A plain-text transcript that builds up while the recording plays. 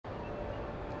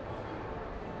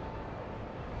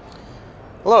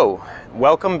Hello,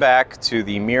 welcome back to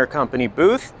the Meerecompany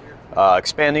booth,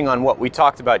 expanding on what we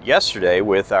talked about yesterday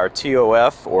with our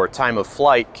TOF or time of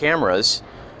flight cameras.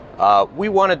 We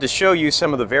wanted to show you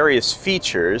some of the various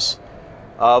features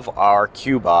of our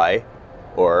QBI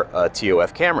or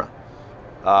TOF camera.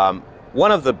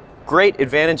 One of the great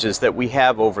advantages that we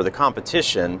have over the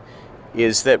competition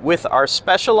is that with our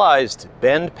specialized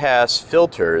bend pass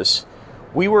filters,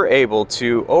 we were able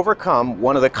to overcome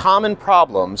one of the common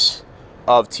problems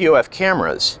of TOF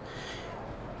cameras,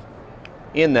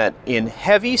 in that in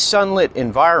heavy sunlit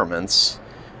environments,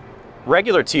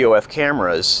 regular TOF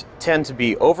cameras tend to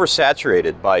be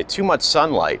oversaturated by too much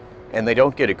sunlight and they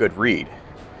don't get a good read,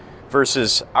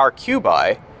 versus our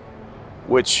QBI,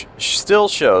 which still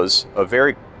shows a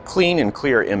very clean and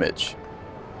clear image.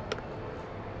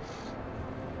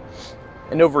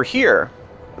 And over here,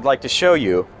 I'd like to show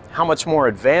you how much more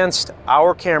advanced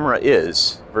our camera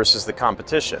is versus the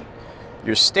competition.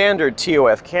 Your standard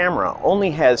TOF camera only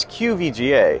has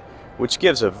QVGA, which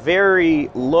gives a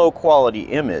very low quality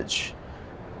image,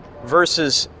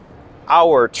 versus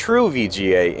our true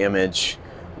VGA image,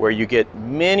 where you get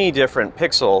many different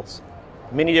pixels,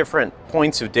 many different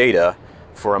points of data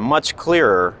for a much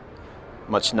clearer,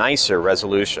 much nicer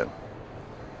resolution.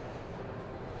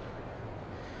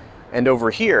 And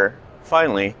over here,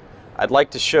 finally, I'd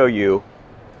like to show you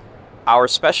our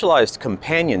specialized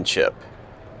companion chip.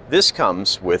 This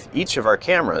comes with each of our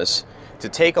cameras to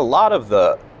take a lot of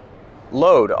the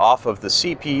load off of the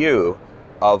CPU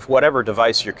of whatever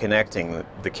device you're connecting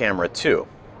the camera to.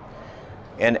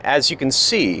 And as you can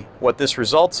see, what this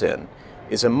results in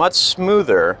is a much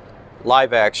smoother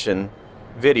live action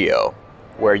video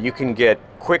where you can get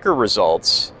quicker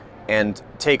results and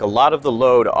take a lot of the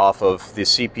load off of the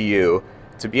CPU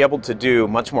to be able to do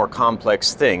much more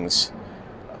complex things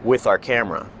with our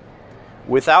camera.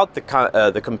 Without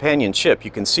the companion chip, you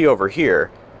can see over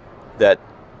here that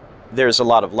there's a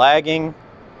lot of lagging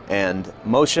and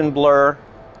motion blur,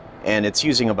 and it's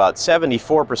using about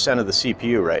 74% of the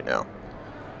CPU right now.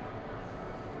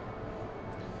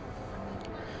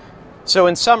 So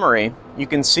in summary, you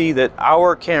can see that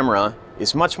our camera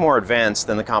is much more advanced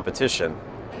than the competition.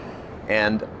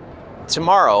 And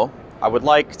tomorrow, I would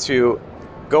like to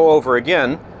go over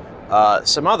again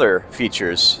some other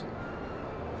features.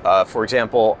 For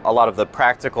example, a lot of the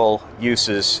practical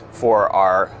uses for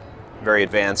our very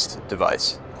advanced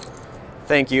device.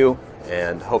 Thank you,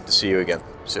 and hope to see you again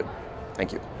soon.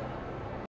 Thank you.